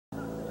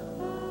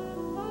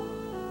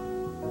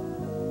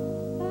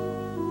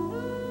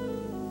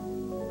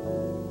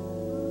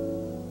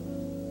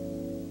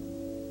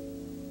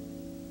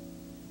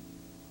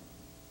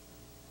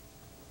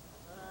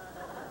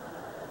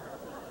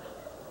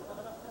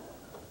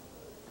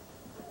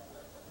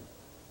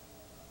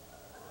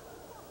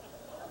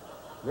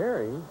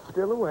Mary,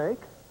 still awake?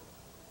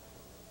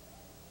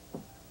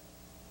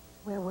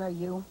 Where were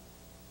you?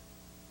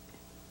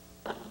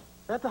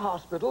 At the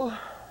hospital.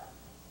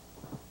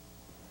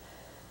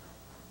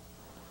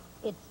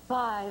 It's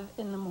 5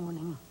 in the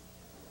morning.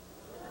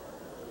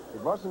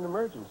 It was an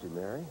emergency,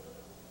 Mary.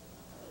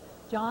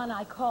 John,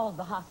 I called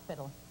the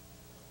hospital.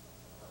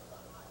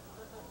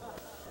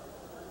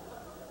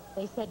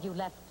 They said you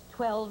left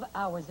 12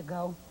 hours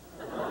ago.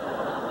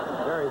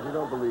 Mary, if you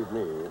don't believe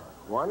me,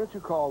 why don't you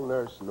call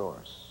Nurse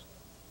Norse?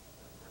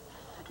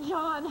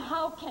 John,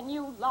 how can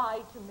you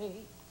lie to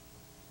me?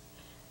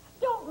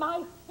 Don't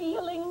my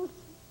feelings,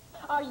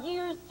 our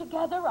years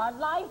together, our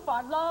life,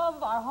 our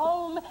love, our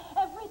home,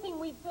 everything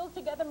we've built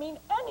together mean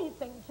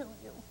anything to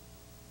you?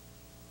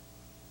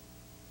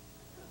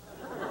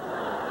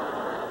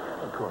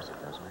 Of course it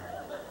does, Mary.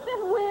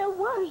 Then where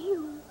were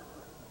you?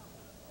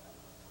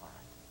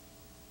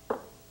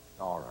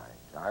 All right.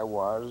 I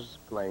was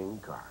playing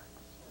cards.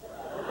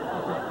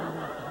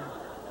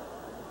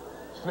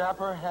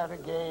 Snapper had a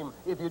game.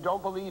 If you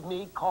don't believe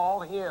me,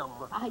 call him.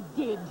 I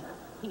did.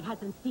 He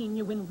hasn't seen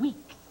you in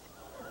weeks.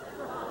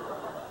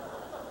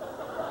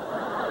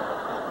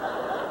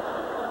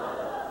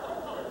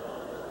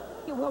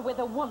 You were with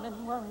a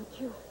woman, weren't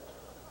you?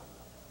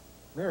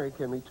 Mary,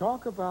 can we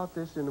talk about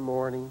this in the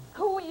morning?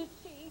 Who is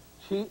she?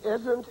 She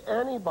isn't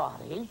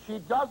anybody. She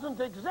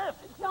doesn't exist.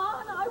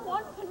 John, I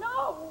want to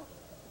know.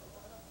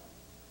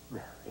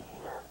 Mary.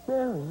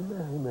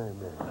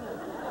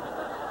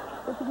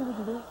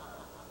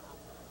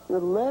 You're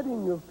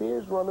letting your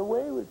fears run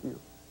away with you.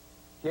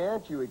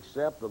 Can't you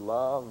accept the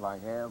love I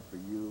have for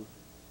you?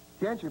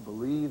 Can't you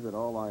believe that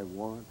all I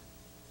want,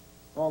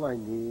 all I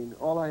need,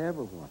 all I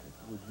ever wanted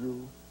was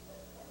you?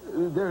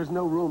 There's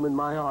no room in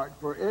my heart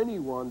for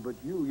anyone but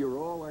you. You're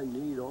all I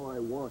need, all I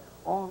want,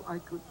 all I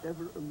could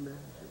ever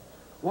imagine.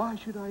 Why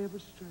should I ever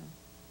stray?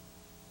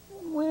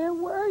 Where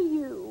were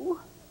you?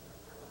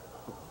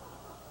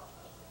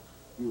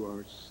 You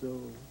are so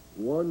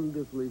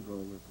wonderfully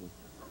vulnerable,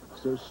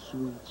 so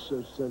sweet,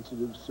 so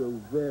sensitive, so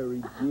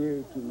very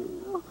dear to me.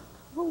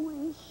 Who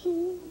is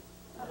she?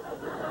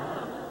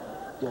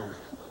 Don't.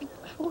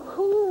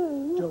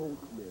 Who? Don't,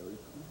 Mary,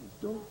 please.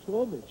 Don't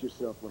torment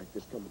yourself like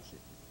this. Come and sit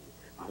with me.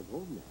 I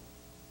won't, Mary.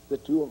 The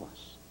two of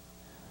us,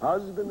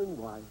 husband and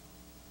wife,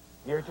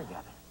 here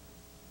together.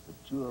 The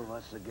two of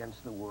us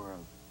against the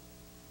world.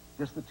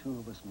 Just the two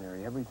of us,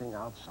 Mary. Everything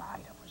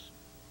outside of us.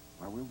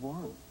 Why, we're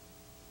one.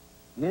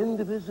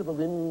 Indivisible,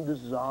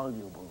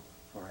 indissoluble,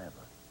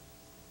 forever.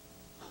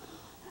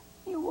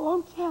 You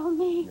won't tell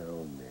me?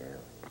 No, Mary.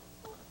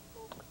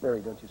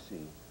 Mary, don't you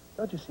see?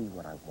 Don't you see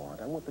what I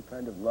want? I want the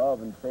kind of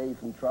love and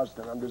faith and trust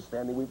and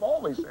understanding we've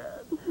always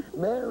had.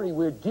 Mary,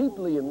 we're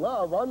deeply in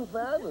love,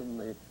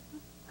 unfathomably.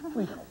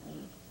 We don't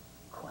need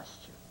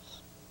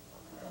questions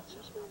or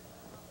answers, Mary.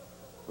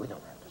 We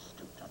don't have to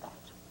stoop to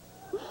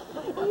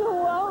that. You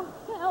won't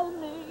tell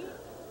me.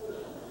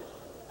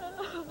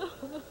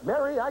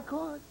 Mary, I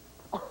could.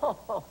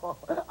 Oh,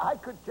 I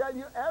could tell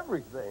you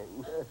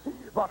everything.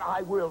 But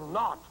I will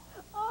not.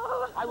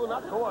 I will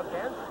not go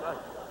against the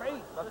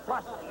faith, the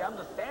trust, the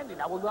understanding.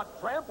 I will not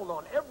trample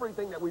on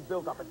everything that we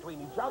built up between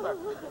each other.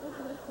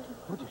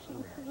 Don't you see,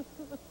 Mary?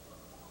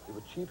 It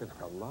would cheapen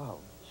our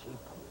love,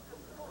 cheapen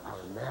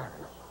our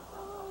marriage.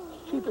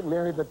 Cheapen,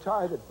 Mary, the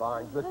tie that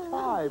binds. The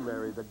tie,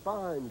 Mary, that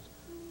binds.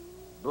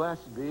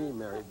 Blessed be,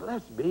 Mary,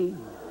 blessed be.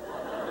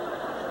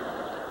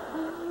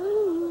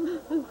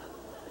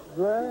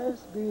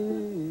 Blessed be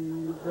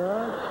the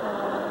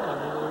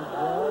tie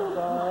that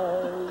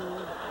binds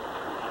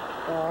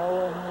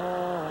our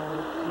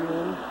hearts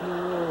in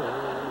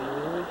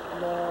purest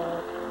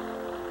love.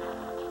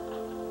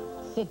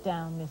 Sit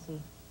down,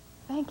 Missy.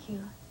 Thank you.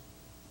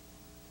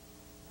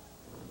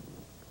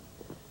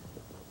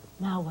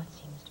 Now what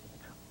seems to be the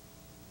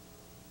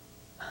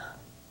trouble?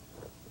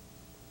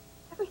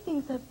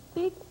 Everything's a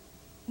big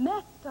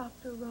mess,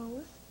 Dr.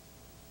 Rose.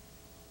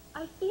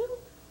 I feel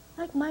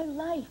like my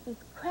life is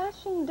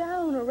crashing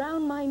down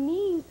around my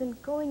knees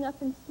and going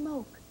up in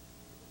smoke.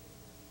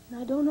 And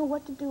I don't know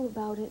what to do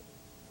about it.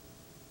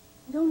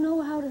 I don't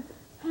know how to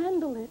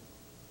handle it.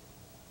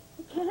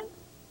 I can't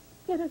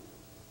get a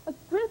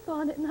grip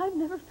on it, and I've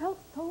never felt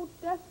so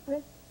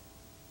desperate.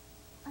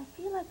 I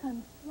feel like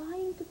I'm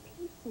flying to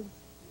pieces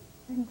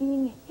and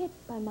being hit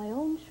by my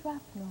own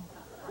shrapnel.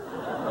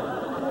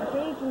 I have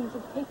daydreams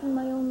of taking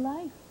my own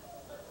life.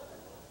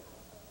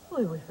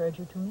 Who referred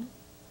you to me?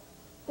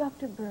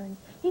 Dr. Burns.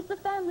 He's the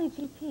family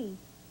GP.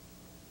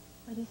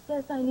 But he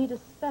says I need a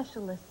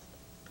specialist.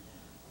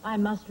 I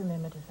must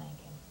remember to thank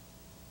him.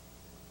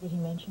 Did he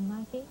mention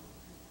my fee?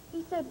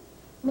 He said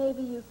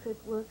maybe you could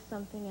work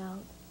something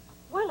out.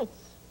 Well,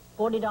 it's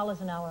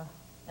 $40 an hour,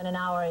 and an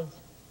hour is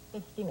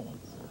 50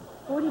 minutes.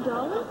 $40?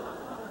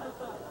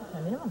 That's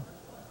my minimum.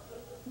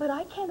 But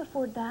I can't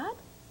afford that.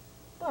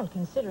 Well,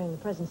 considering the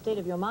present state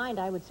of your mind,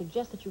 I would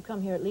suggest that you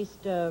come here at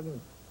least 4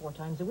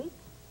 times a week.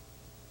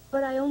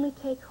 But I only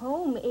take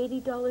home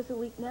 $80 a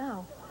week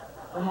now.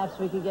 Perhaps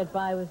we could get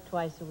by with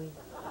twice a week.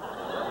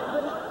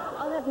 But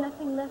I'll have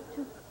nothing left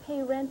to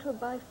pay rent or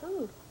buy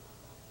food.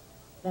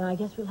 Then I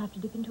guess we'll have to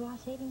dip into our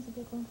savings a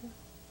bit, won't we?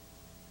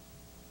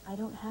 I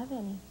don't have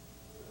any.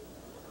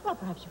 Well,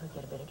 perhaps you could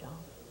get a better job.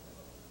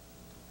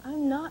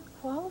 I'm not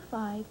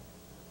qualified.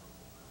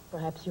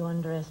 Perhaps you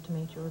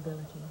underestimate your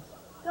abilities.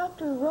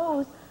 Dr.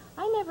 Rose,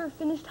 I never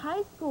finished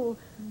high school.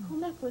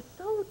 Home ec was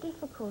so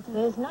difficult.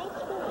 There's night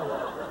school.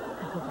 You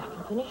could go back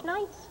and finish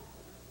nights.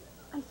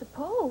 I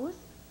suppose.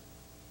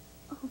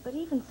 Oh, but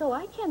even so,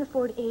 I can't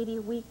afford 80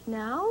 a week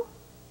now.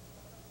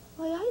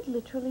 Why, I'd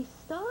literally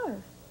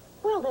starve.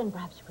 Well, then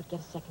perhaps you could get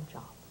a second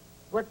job.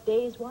 Work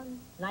days one,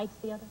 nights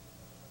the other.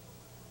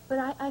 But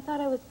I thought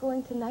I was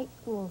going to night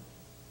school.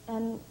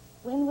 And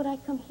when would I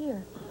come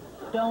here?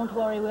 Don't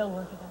worry, we'll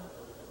work it out.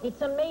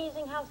 It's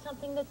amazing how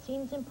something that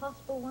seems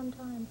impossible one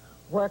time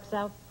works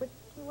out pretty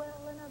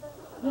well another.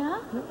 Yeah?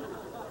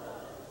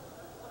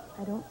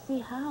 I don't see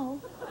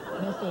how.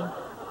 Missy,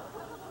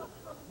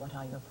 what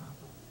are your problems?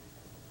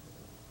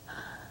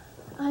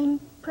 I'm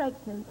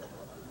pregnant.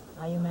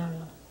 Are you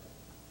married?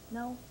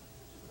 No.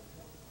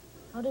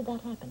 How did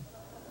that happen?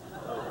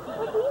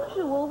 Like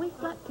usual, we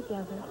slept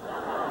together.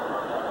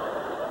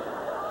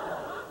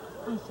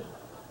 I see.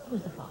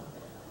 Who's the father?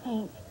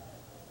 Hank.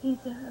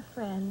 He's a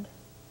friend.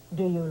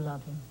 Do you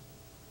love him?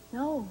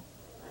 No.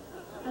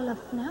 I love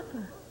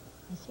Snapper.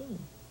 I see.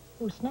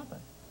 Who's Snapper?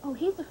 Oh,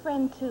 he's a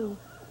friend, too.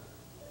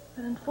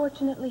 But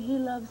unfortunately, he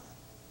loves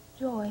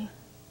Joy.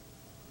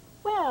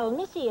 Well,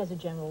 Missy, as a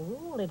general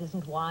rule, it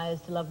isn't wise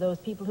to love those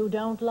people who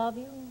don't love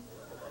you.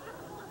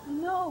 I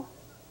know.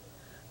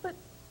 But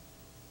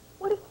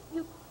what if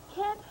you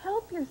can't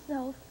help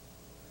yourself?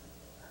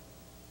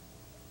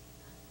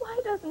 Why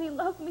doesn't he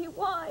love me?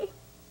 Why?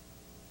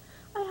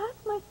 I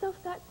ask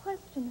myself that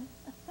question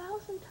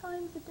 1,000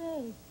 times a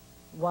day.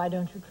 Why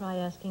don't you try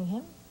asking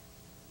him?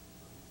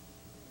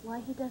 Why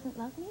he doesn't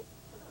love me?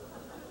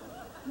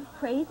 I'm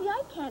crazy.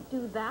 I can't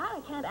do that.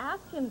 I can't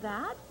ask him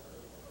that.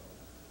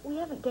 We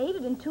haven't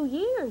dated in 2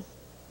 years.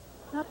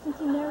 Not since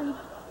he married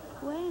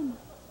Gwen.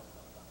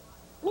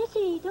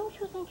 Missy, don't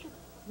you think it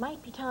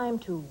might be time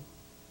to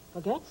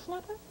forget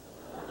Snapper?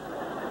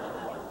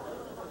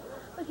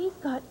 But he's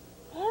got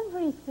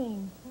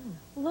everything.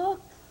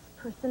 Looks,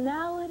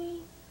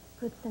 personality,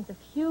 good sense of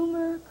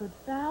humor, good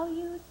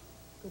values,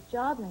 good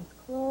job, nice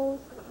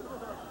clothes.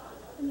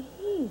 And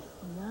he's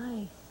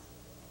nice.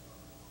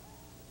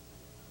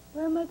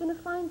 Where am I going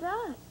to find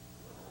that?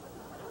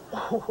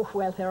 Oh,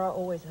 well, there are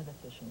always other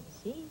fish in the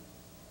sea.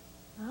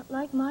 Not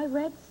like my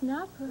red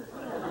snapper.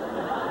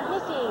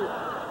 Missy,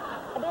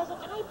 there's a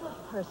type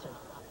of person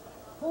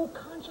who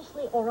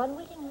consciously or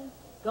unwittingly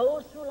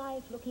goes through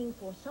life looking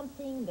for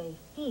something they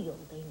feel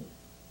they need.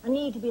 A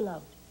need to be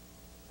loved.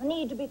 A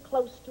need to be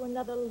close to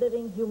another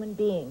living human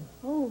being.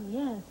 Oh,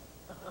 yes.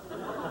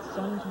 But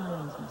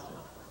sometimes, Missy,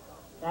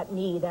 that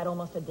need, that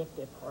almost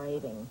addictive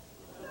craving,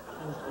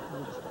 tends to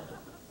become distorted.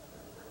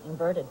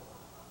 Inverted.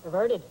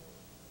 Perverted.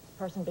 This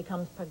person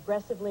becomes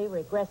progressively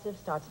regressive,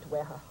 starts to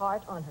wear her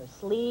heart on her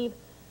sleeve,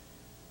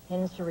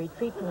 tends to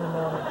retreat from the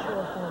more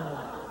mature form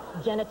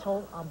of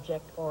genital,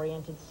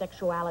 object-oriented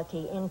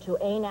sexuality into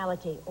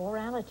anality,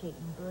 orality,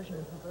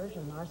 inversion,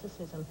 perversion,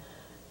 narcissism,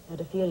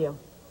 pedophilia,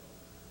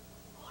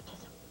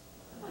 autism.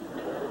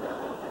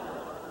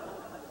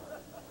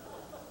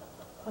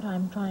 What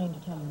I'm trying to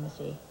tell you,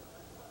 Missy,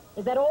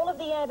 is that all of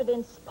the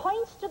evidence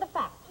points to the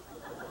fact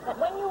that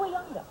when you were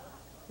younger,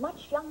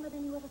 much younger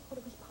than you ever thought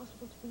it was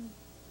possible to be,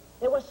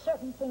 there were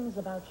certain things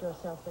about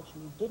yourself that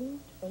you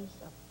didn't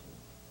face up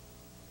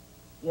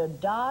to. You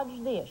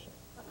dodged the issue.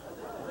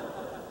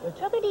 You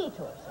took a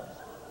detour, so to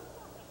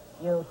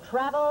speak. You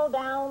traveled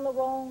down the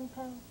wrong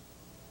path.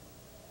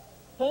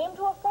 Came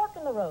to a fork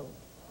in the road.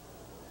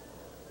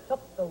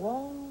 Took the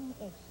wrong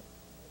exit.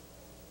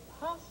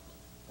 Passed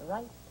the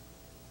right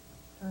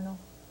turn off.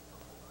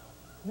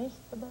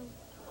 Missed the boat.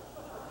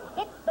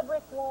 Hit the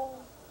brick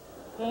wall.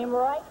 Came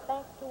right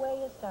back to where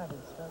you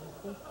started, so to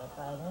speak, but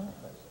by then it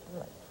was too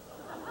late.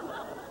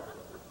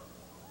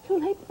 Too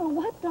late for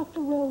what, Dr.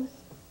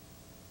 Rose?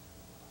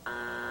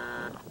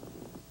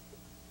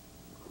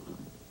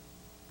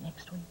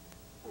 Next week.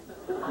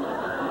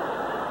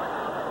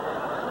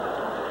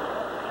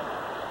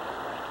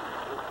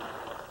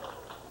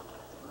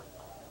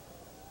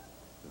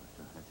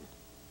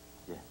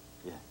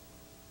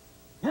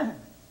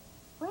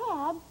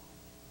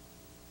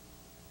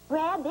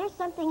 Brad, there's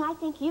something I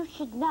think you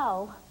should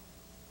know.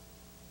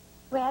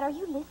 Brad, are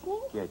you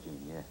listening? Yeah,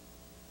 Jean, yeah.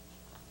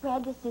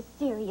 Brad, this is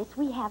serious.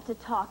 We have to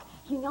talk.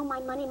 You know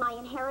my money, my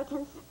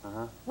inheritance?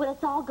 Uh-huh. Well,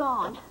 it's all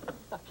gone.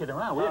 Stop kidding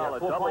around. We had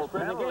 4 points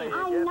spread in the game.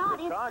 I'm not.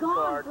 It's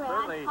gone,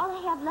 Brad. All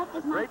I have left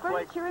is my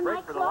furniture and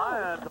my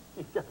clothes.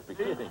 You gotta be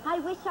kidding. I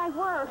wish I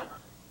were.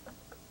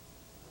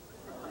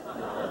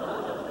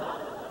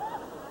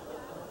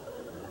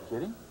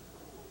 Kidding?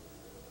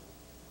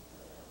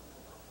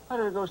 How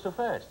did it go so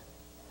fast?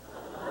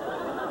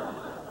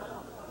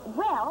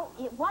 Well,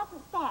 it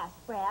wasn't fast,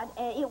 Brad.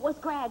 It was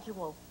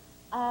gradual.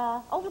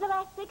 Over the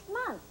last 6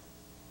 months.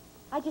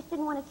 I just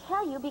didn't want to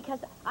tell you because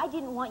I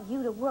didn't want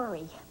you to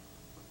worry.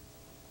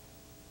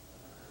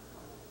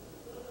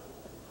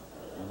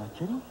 You're not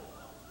kidding?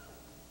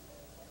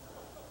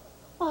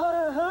 Well, how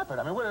did it happen?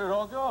 I mean, where did it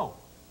all go?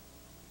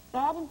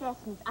 Bad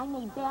investments. I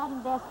made bad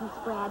investments,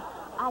 Brad.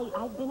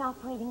 I've been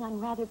operating on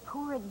rather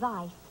poor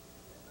advice.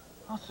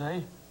 I'll say.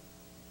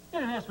 You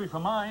didn't ask me for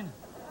mine.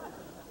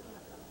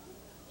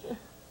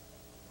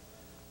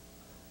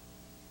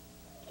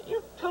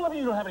 You tell me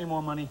you don't have any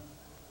more money.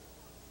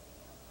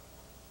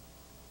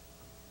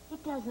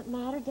 It doesn't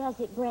matter, does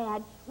it,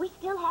 Brad? We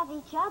still have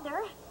each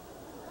other.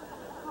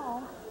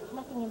 Oh,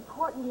 nothing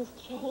important has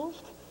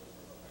changed.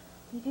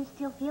 You do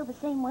still feel the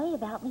same way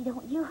about me,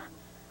 don't you?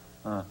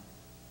 Huh.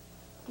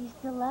 Do you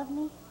still love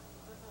me?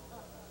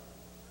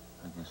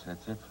 I guess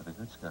that's it for the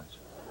good scotch.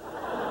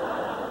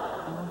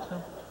 You want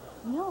some?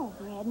 No,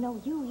 Brad,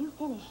 no, you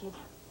finish it.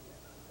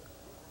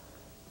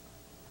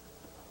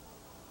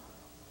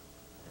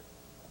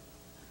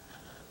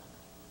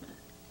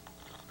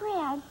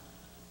 Brad,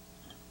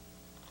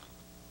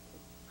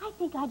 I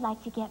think I'd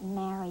like to get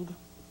married.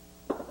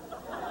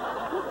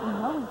 If we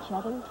know each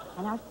other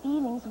and our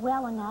feelings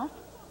well enough,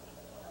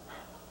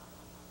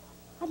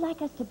 I'd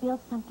like us to build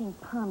something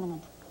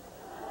permanent.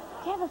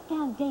 To have a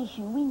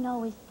foundation we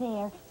know is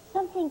there,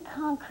 something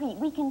concrete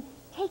we can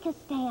take a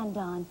stand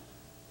on.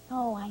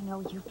 Oh, I know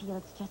you feel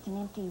it's just an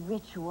empty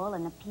ritual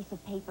and a piece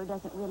of paper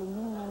doesn't really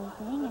mean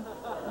anything, and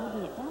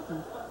maybe it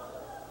doesn't.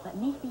 But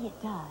maybe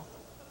it does.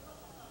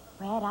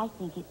 Brad, I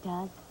think it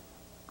does.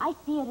 I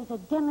see it as a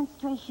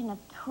demonstration of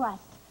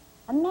trust,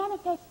 a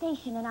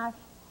manifestation in our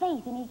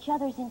faith in each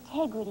other's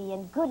integrity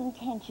and good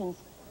intentions.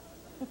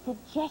 It's a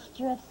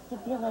gesture of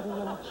stability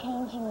in a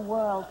changing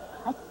world,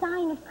 a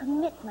sign of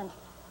commitment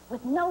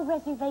with no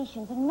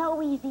reservations and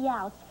no easy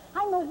outs.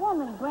 I'm a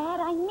woman, Brad.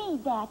 I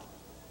need that.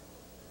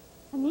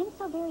 Are men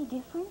so very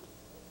different?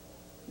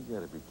 You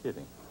gotta be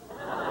kidding.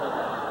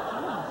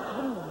 Yes,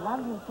 men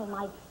love me for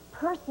my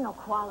personal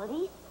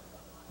qualities.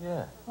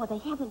 Yeah. Well, they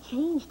haven't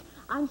changed.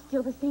 I'm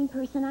still the same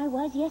person I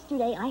was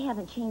yesterday. I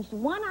haven't changed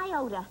one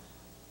iota.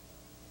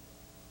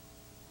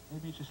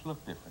 Maybe you just look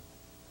different.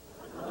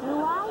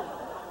 Do I?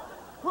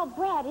 Well,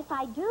 Brad, if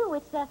I do,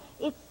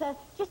 it's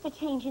just a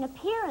change in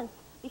appearance.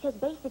 Because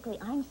basically,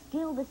 I'm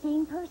still the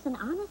same person,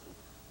 honest.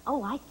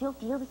 Oh, I still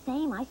feel the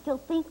same. I still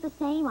think the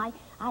same.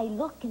 I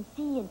look and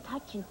see and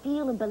touch and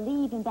feel and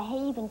believe and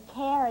behave and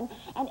care and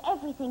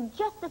everything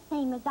just the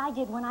same as I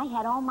did when I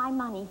had all my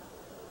money.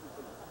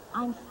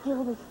 I'm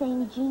still the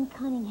same Jean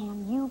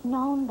Cunningham you've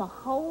known the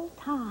whole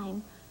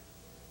time.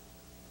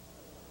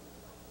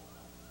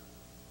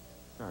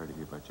 Sorry to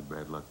hear about your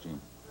bad luck, Gene.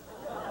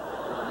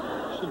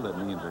 You should let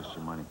me invest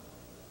your money.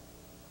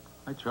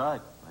 I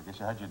tried. I guess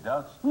you had your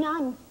doubts.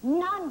 None,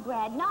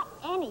 Brad, not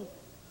any.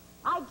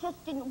 I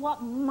just didn't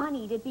want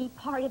money to be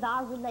part of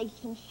our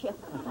relationship.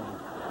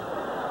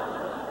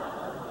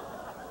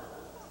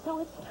 So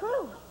it's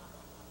true.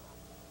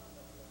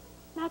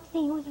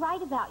 Maxine was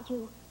right about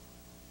you.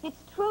 It's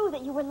true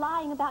that you were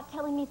lying about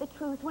telling me the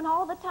truth when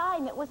all the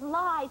time it was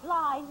lies,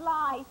 lies,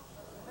 lies.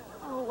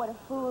 Oh, what a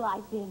fool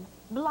I've been.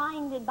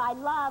 Blinded by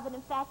love and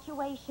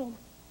infatuation.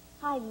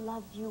 I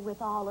loved you with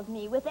all of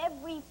me, with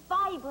every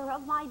fiber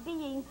of my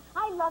being.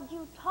 I loved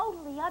you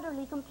totally,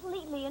 utterly,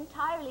 completely,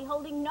 entirely,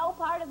 holding no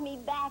part of me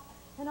back.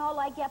 And all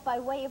I get by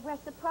way of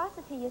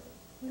reciprocity is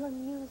your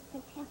amused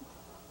contempt.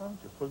 Why don't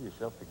you pull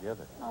yourself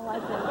together? Oh,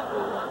 I've been a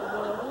fool of the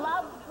world.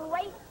 Love's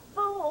great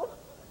fool.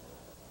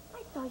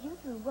 I saw you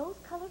through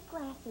rose-colored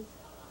glasses.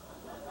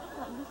 I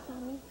thought you saw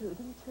me through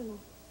them, too.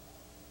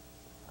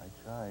 I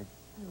tried.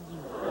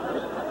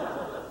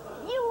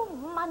 You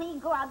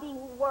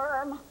money-grubbing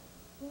worm.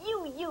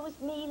 You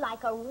used me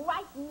like a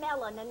ripe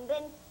melon and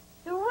then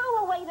threw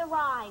away the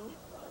rind.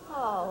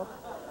 Oh,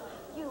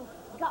 you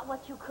got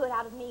what you could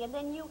out of me, and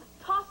then you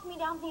tossed me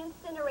down the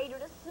incinerator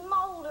to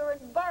smolder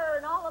and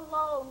burn all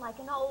alone like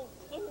an old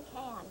tin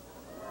can.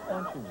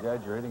 Aren't you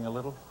exaggerating a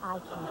little? I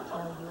can't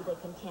tell you the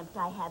contempt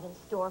I have in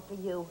store for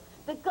you.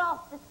 The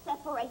gulf that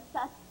separates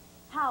us.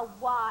 How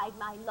wide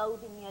my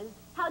loathing is.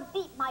 How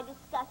deep my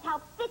disgust.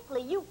 How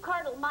thickly you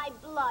curdle my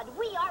blood.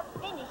 We are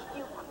finished,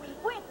 you creep.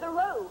 We're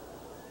through.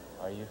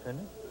 Are you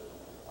finished?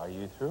 Are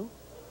you through?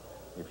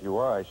 If you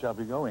are, I shall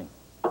be going.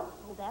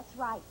 Oh, that's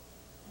right.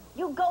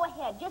 You go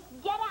ahead. Just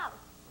get out.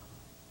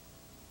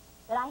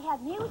 But I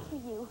have news for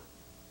you.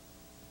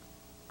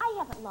 I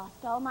haven't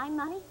lost all my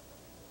money.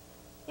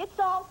 It's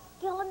all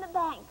still in the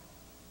bank.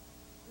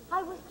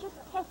 I was just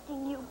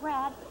testing you,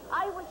 Brad.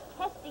 I was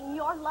testing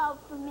your love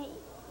for me.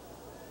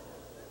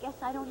 Guess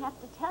I don't have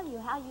to tell you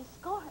how you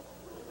scored.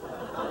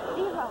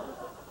 0.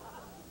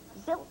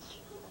 Zilch.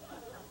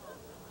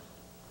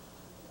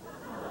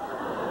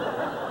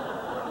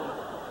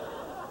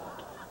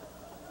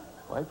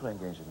 Why are you playing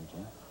games with me,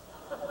 Gene?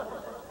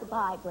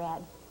 Goodbye,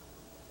 Brad.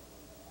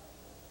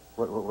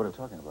 What are you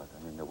talking about?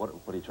 I mean, what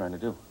are you trying to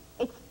do?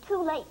 It's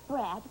too late,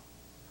 Brad.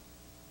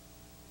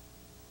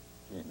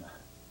 Gene,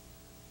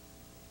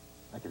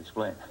 I can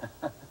explain.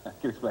 I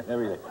can explain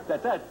everything.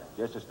 That.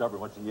 Just a stubborn.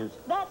 What's the use?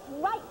 That's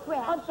right,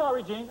 Brad. I'm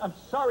sorry, Gene. I'm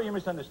sorry you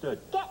misunderstood.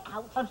 Get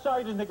out. I'm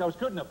sorry you didn't think I was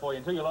good enough for you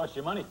until you lost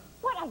your money.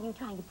 What are you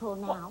trying to pull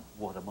now?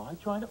 What am I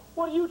trying to...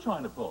 What are you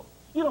trying to pull?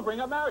 You don't bring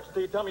up marriage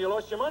until you tell me you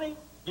lost your money.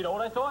 You know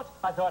what I thought?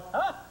 I thought,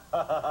 huh?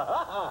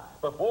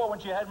 Before, when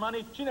she had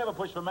money, she never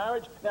pushed for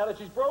marriage. Now that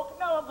she's broke,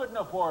 now I'm good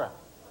enough for her.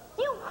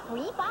 You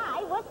creep,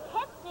 I was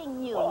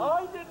testing you. Well,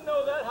 I didn't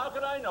know that. How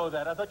could I know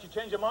that? I thought you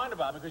changed your mind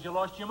about me because you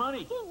lost your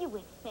money. Do you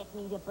expect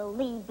me to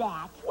believe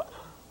that?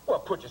 Well,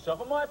 put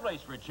yourself in my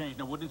place for a change.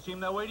 Now, wouldn't it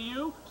seem that way to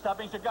you? Stop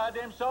being so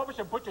goddamn selfish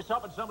and put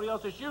yourself in somebody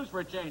else's shoes for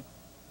a change.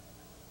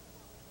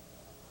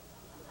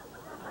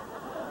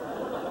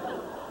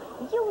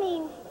 You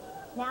mean,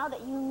 now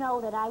that you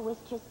know that I was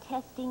just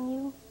testing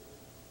you,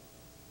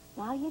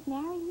 now you'd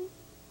marry me?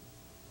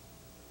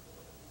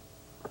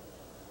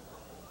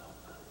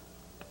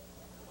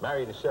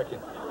 Marry in a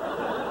second.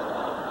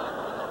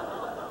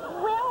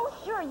 Well,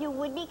 sure you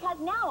would, because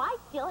now I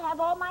still have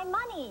all my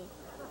money.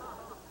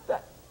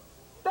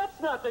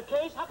 That's not the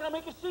case. How can I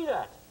make you see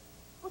that?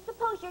 Well,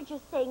 suppose you're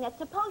just saying that.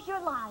 Suppose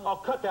you're lying. I'll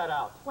cut that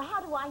out. Well, how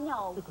do I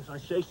know? Because I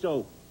say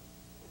so.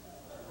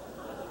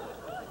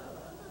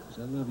 Because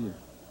I love you.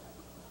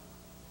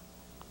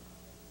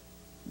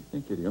 You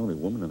think you're the only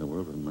woman in the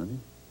world with money?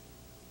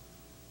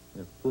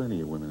 There are plenty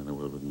of women in the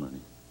world with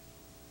money.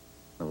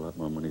 A lot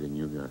more money than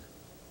you got.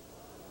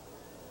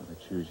 But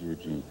I choose you,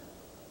 Gene.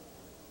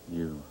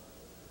 You,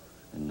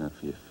 and not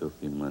for your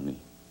filthy money.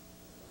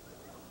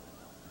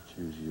 I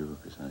choose you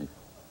because I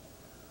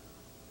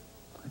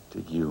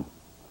dig you.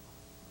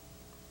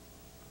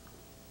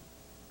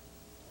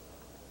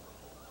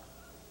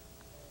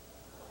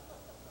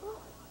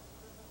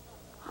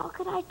 How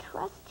could I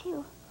trust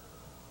you?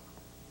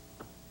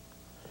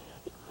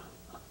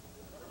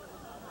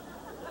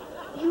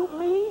 You,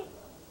 me?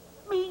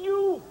 Me,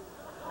 you?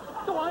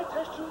 Do I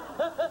test you?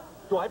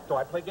 Do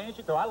I play games with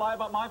you? Do I lie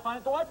about my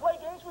finances? Do I play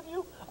games with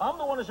you? I'm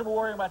the one who should be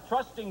worrying about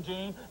trusting,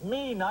 Gene.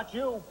 Me, not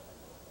you.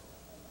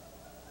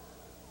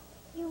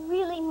 You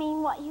really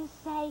mean what you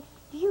say?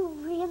 Do you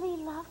really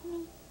love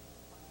me?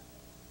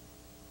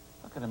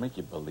 How can I make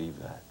you believe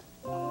that?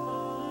 Oh,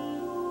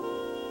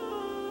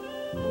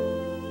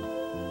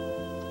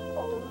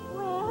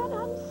 Brad,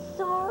 I'm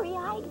sorry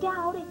I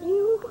doubted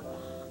you.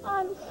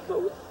 I'm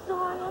so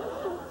sorry. I'm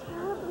so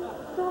terribly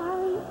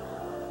sorry.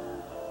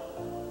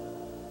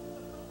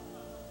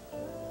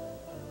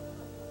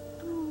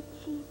 Oh,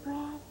 gee,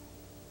 Brad.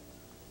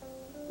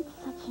 It's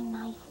such a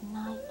nice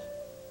night.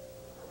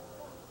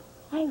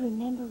 I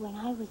remember when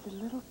I was a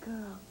little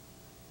girl,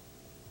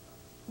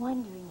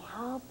 wondering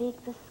how big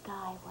the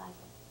sky was.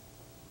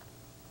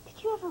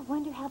 Did you ever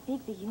wonder how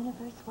big the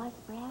universe was,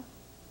 Brad?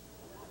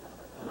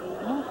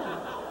 In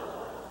fact,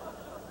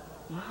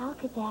 now how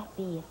could that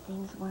be if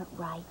things weren't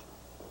right?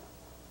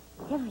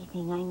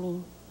 Everything, I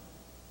mean.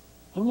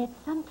 And yet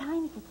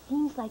sometimes it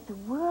seems like the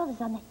world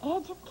is on the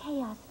edge of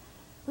chaos,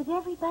 with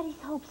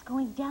everybody's hopes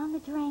going down the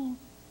drain.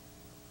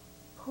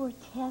 Poor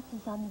Tess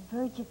is on the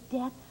verge of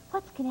death.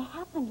 What's going to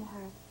happen to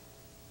her?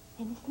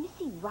 And is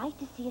Missy right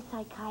to see a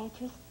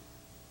psychiatrist?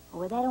 Or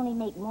would that only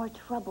make more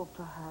trouble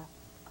for her?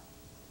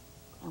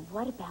 And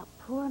what about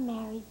poor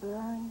Mary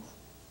Burns?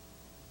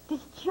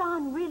 Does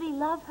John really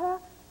love her?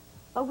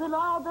 Or will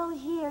all those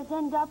years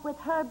end up with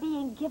her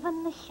being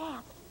given the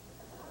shaft?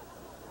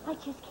 I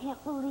just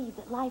can't believe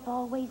that life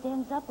always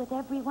ends up with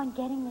everyone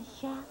getting the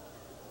shaft.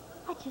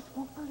 I just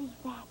won't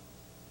believe that.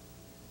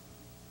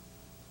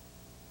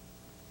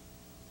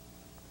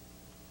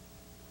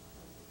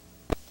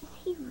 Does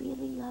he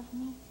really love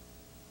me?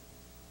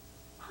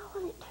 How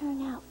will it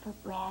turn out for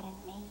Brad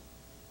and me?